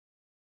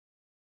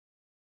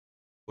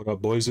What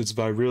up, boys? It's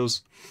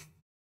Virils.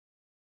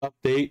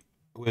 Update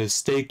with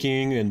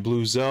staking and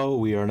Bluzelle.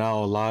 We are now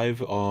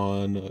live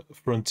on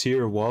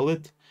Frontier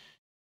Wallet.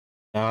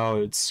 Now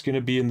it's going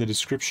to be in the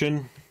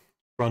description.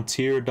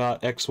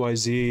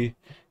 Frontier.xyz.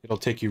 It'll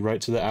take you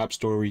right to the App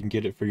Store where you can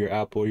get it for your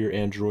Apple or your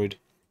Android.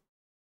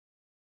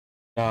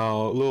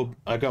 Now,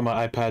 I got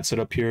my iPad set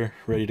up here,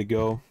 ready to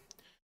go.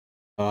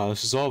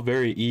 This is all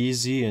very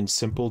easy and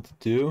simple to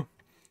do.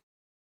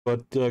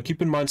 But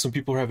keep in mind, some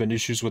people are having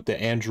issues with the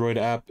Android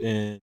app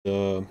and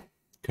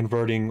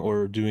converting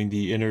or doing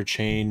the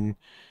interchain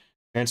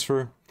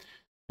transfer,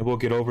 and we'll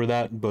get over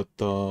that. But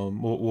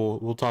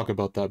we'll talk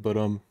about that. But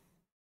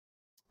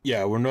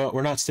yeah, we're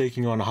not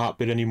staking on a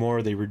Hotbit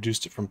anymore. They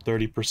reduced it from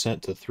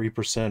 30% to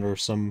 3% or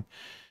some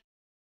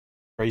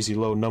crazy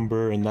low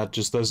number, and that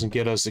just doesn't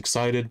get us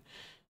excited.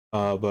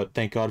 But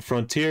thank God,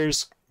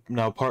 Frontier's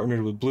now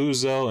partnered with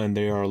Bluzelle, and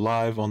they are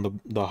live on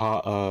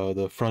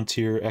the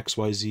Frontier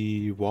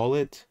XYZ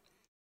wallet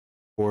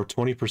for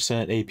 20%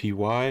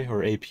 APY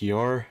or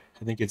APR.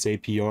 I think it's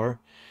APR,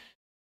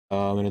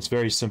 and it's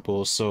very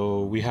simple.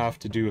 So we have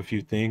to do a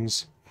few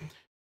things.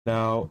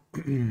 Now,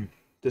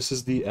 this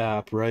is the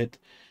app, right?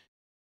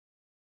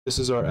 This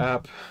is our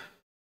app,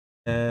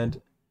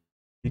 and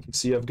you can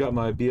see I've got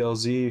my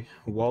BLZ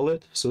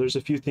wallet. So there's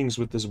a few things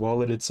with this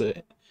wallet. It's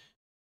a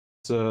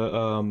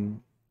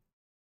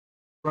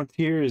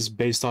Frontier is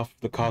based off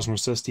the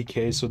Cosmos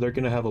SDK, so they're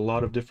going to have a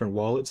lot of different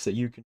wallets that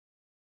you can.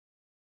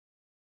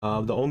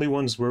 The only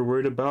ones we're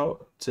worried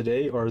about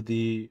today are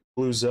the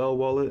Bluzelle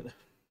wallet,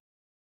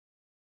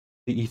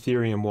 the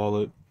Ethereum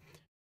wallet.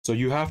 So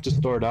you have to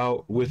start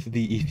out with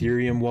the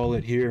Ethereum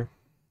wallet here.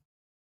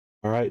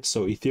 All right,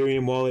 so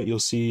Ethereum wallet, you'll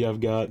see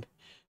I've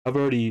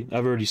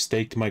already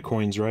staked my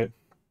coins, right?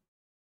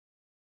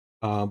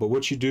 But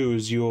what you do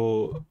is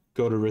you'll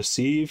go to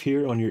receive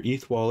here on your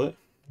ETH wallet.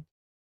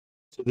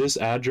 So this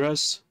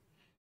address,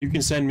 you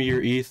can send me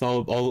your ETH.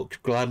 I'll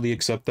gladly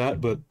accept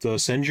that, but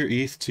send your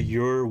ETH to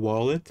your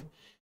wallet.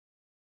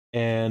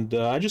 And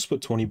I just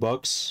put 20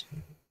 bucks.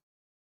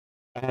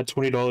 I had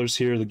 $20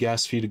 here. The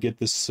gas fee to get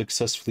this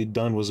successfully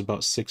done was about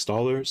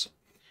 $6.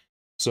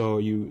 So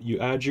you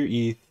add your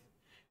ETH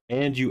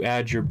and you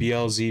add your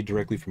BLZ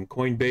directly from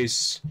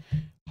Coinbase,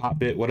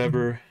 Hotbit,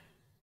 whatever,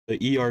 the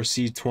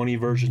ERC20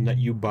 version that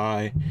you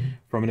buy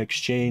from an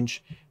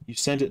exchange. You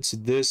send it to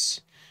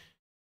this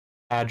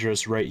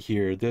address right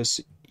here, this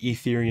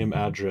Ethereum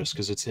address,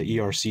 because it's an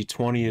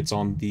ERC20, it's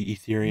on the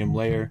Ethereum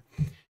layer,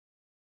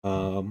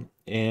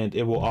 and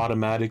it will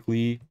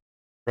automatically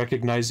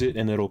recognize it,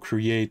 and it'll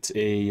create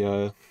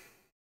a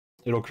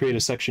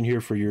section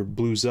here for your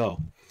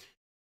Bluzelle.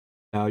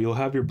 Now you'll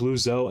have your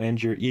Bluzelle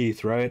and your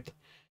ETH right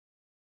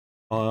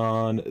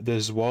on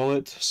this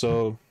wallet.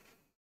 So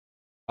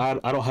I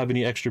don't have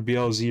any extra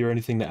BLZ or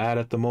anything to add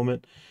at the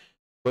moment,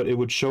 but it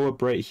would show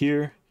up right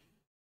here.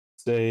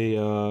 Say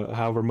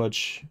however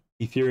much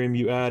Ethereum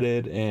you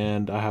added,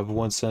 and I have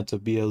 1 cent of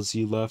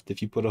BLZ left.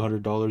 If you put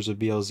 $100 of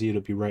BLZ,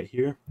 it'll be right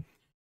here.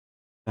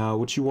 Now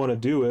what you want to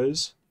do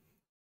is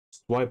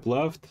swipe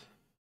left,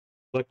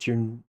 select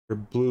your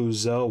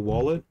Bluzelle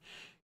wallet.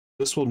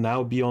 This will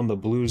now be on the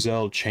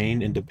Bluzelle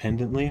chain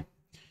independently.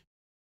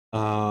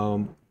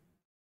 Now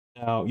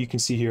you can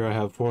see here I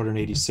have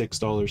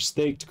 $486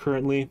 staked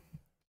currently,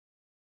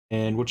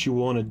 and what you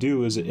want to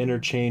do is an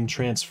interchain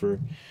transfer.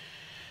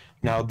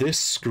 Now this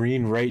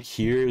screen right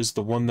here is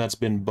the one that's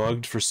been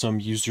bugged for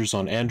some users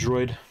on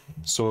Android.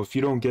 So if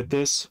you don't get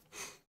this,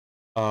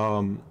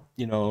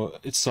 you know,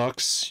 it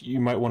sucks.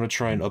 You might want to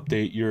try and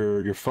update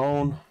your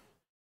phone.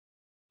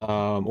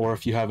 Or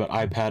if you have an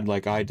iPad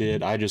like I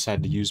did, I just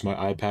had to use my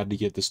iPad to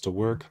get this to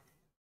work.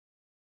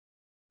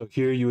 So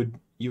here you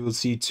will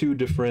see two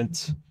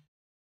different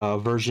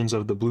versions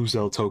of the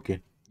Bluzelle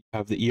token. You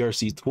have the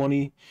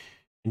ERC20,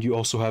 and you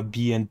also have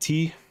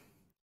BNT.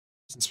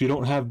 Since we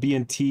don't have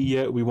BNT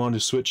yet, we want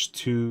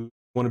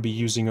to be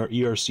using our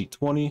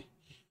ERC20.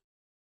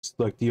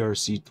 Select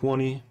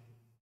ERC20.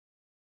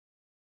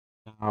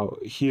 Now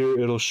here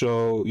it'll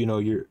show, you know,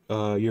 your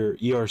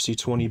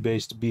ERC20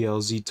 based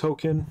BLZ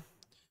token,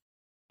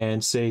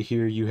 and say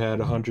here you had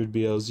 100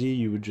 BLZ,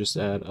 you would just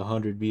add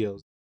 100 BLZ,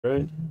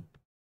 right?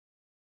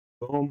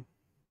 Boom.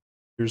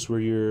 Here's where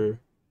your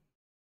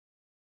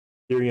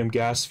Ethereum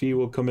gas fee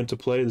will come into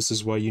play. This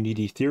is why you need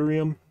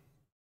Ethereum.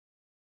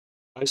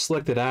 I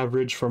selected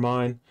average for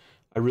mine.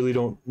 I really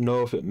don't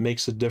know if it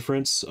makes a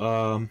difference,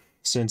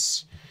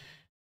 since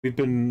we've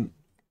been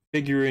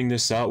figuring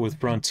this out with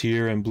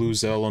Frontier and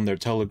Bluzelle on their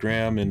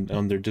Telegram and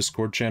on their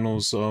Discord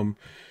channels.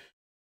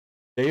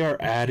 They are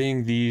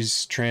adding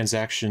these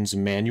transactions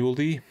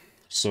manually.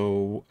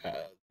 So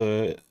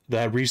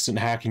that recent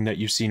hacking that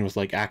you've seen with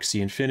like Axie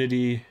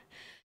Infinity,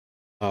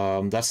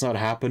 that's not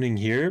happening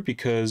here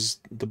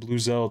because the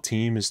Bluzelle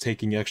team is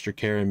taking extra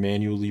care and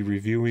manually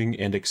reviewing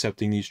and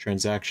accepting these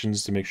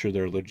transactions to make sure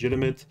they're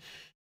legitimate,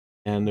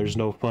 and there's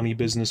no funny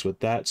business with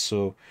that.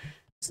 So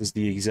this is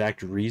the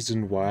exact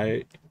reason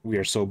why we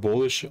are so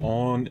bullish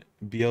on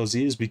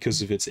BLZ, is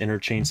because of its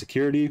interchain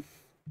security.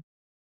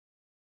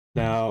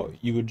 Now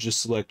you would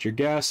just select your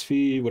gas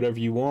fee, whatever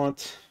you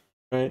want,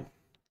 right?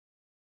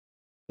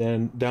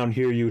 Then down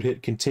here you would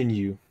hit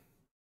continue.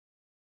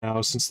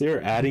 Now, since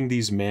they're adding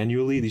these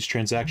manually, these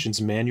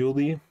transactions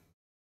manually,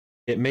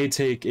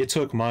 it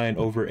took mine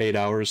over 8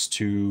 hours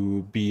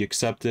to be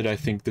accepted. I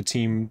think the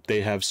team,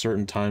 they have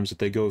certain times that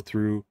they go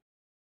through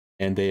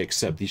and they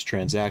accept these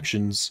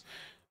transactions.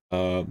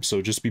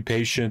 So just be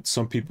patient.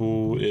 Some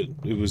people,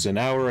 it was an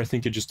hour. I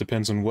think it just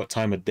depends on what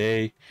time of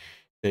day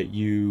that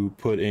you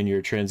put in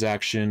your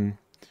transaction.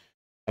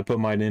 I put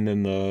mine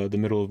in the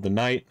middle of the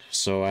night,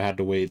 so I had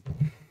to wait.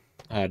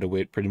 I had to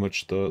wait pretty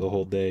much the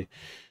whole day.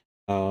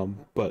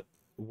 But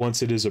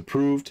once it is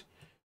approved,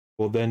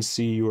 we'll then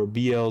see your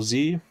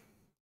BLZ,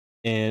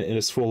 and in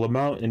its full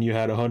amount, and you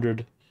had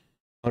 100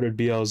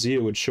 BLZ,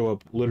 it would show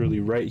up literally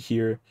right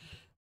here,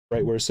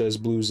 right where it says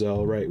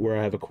Bluzelle, right where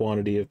I have a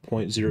quantity of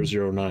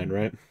 0.009,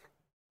 right?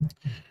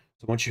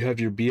 So once you have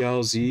your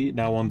BLZ,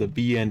 now on the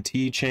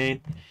BNT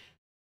chain,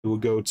 it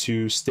would go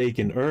to stake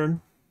and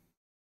earn,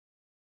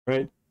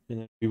 right?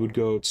 And then we would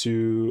go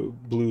to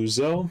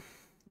Bluzelle,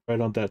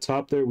 right on that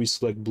top there, we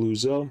select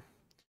Bluzelle.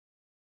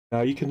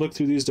 Now you can look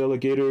through these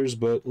delegators,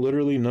 but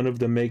literally none of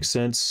them make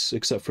sense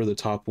except for the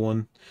top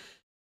one.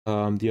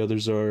 The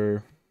others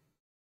are,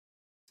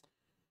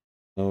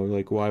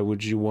 like, why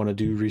would you want to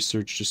do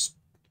research? Just,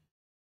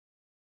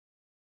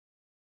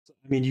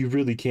 I mean, you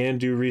really can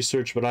do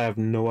research, but I have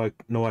no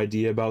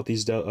idea about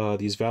these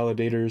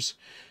validators.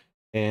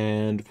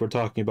 And if we're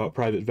talking about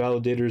private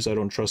validators, I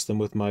don't trust them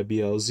with my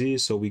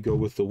BLZ, so we go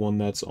with the one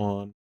that's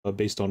on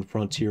based on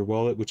Frontier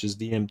Wallet, which is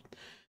the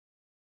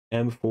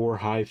M4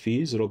 high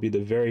fees. It'll be the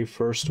very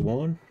first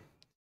one.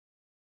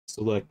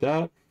 Select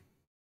that.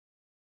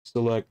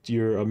 Select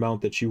your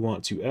amount that you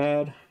want to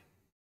add.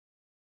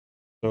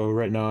 So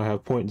right now I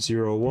have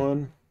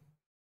 0.01.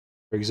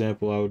 For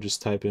example, I would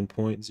just type in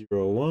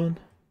 0.01,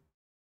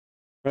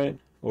 right?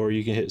 Or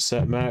you can hit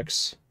set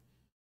max.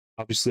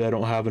 Obviously, I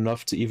don't have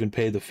enough to even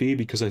pay the fee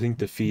because I think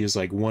the fee is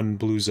like 1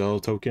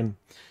 Bluzelle token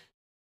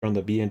from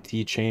the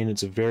BNT chain.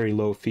 It's a very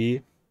low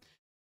fee.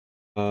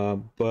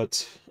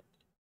 But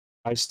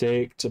I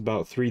staked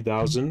about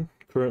 3,000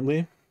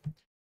 currently.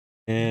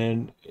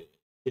 And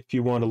if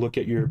you want to look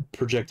at your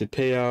projected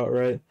payout,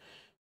 right?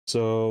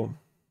 So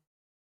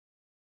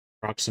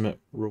approximate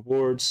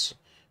rewards,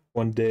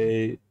 1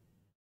 day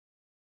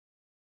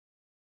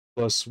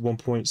plus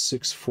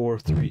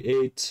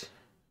 1.6438,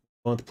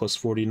 month plus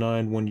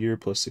 49, 1 year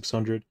plus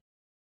 600.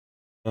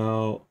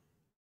 Now,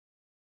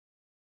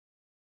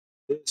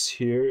 this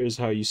here is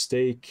how you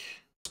stake.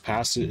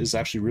 Passive is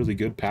actually really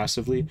good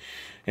passively,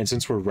 and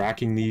since we're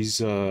racking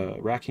these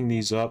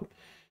up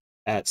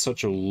at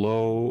such a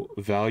low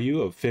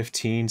value of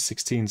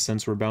 15-16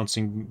 cents we're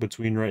bouncing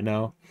between right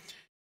now,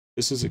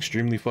 this is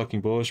extremely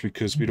fucking bullish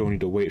because we don't need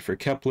to wait for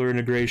Kepler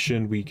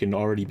integration. We can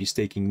already be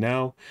staking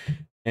now,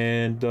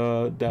 and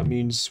that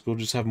means we'll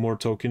just have more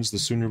tokens the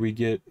sooner we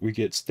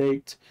get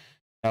staked.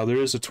 Now there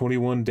is a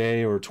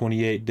 21-day or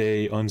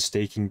 28-day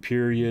unstaking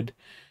period,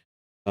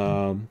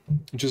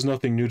 which is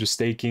nothing new to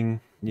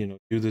staking. You know,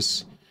 do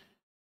this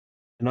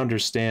and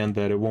understand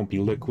that it won't be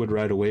liquid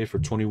right away for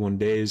 21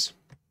 days.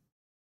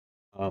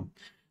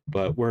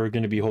 But we're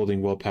going to be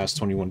holding well past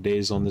 21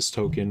 days on this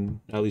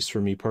token, at least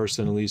for me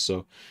personally.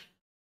 So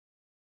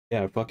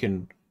yeah,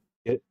 fucking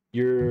get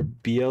your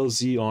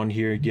BLZ on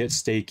here, get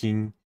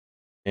staking,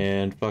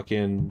 and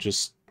fucking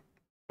just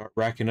start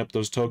racking up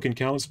those token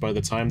counts. By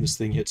the time this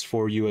thing hits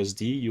 4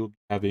 USD, you'll be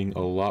having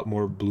a lot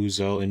more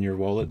Bluzelle in your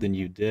wallet than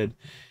you did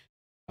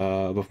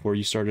before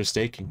you started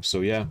staking. So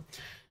yeah,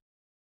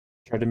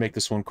 tried to make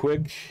this one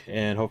quick,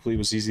 and hopefully it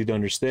was easy to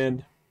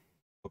understand.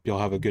 Hope y'all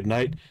have a good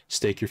night.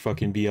 Stake your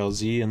fucking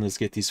BLZ, and let's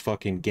get these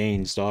fucking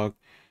gains, dog.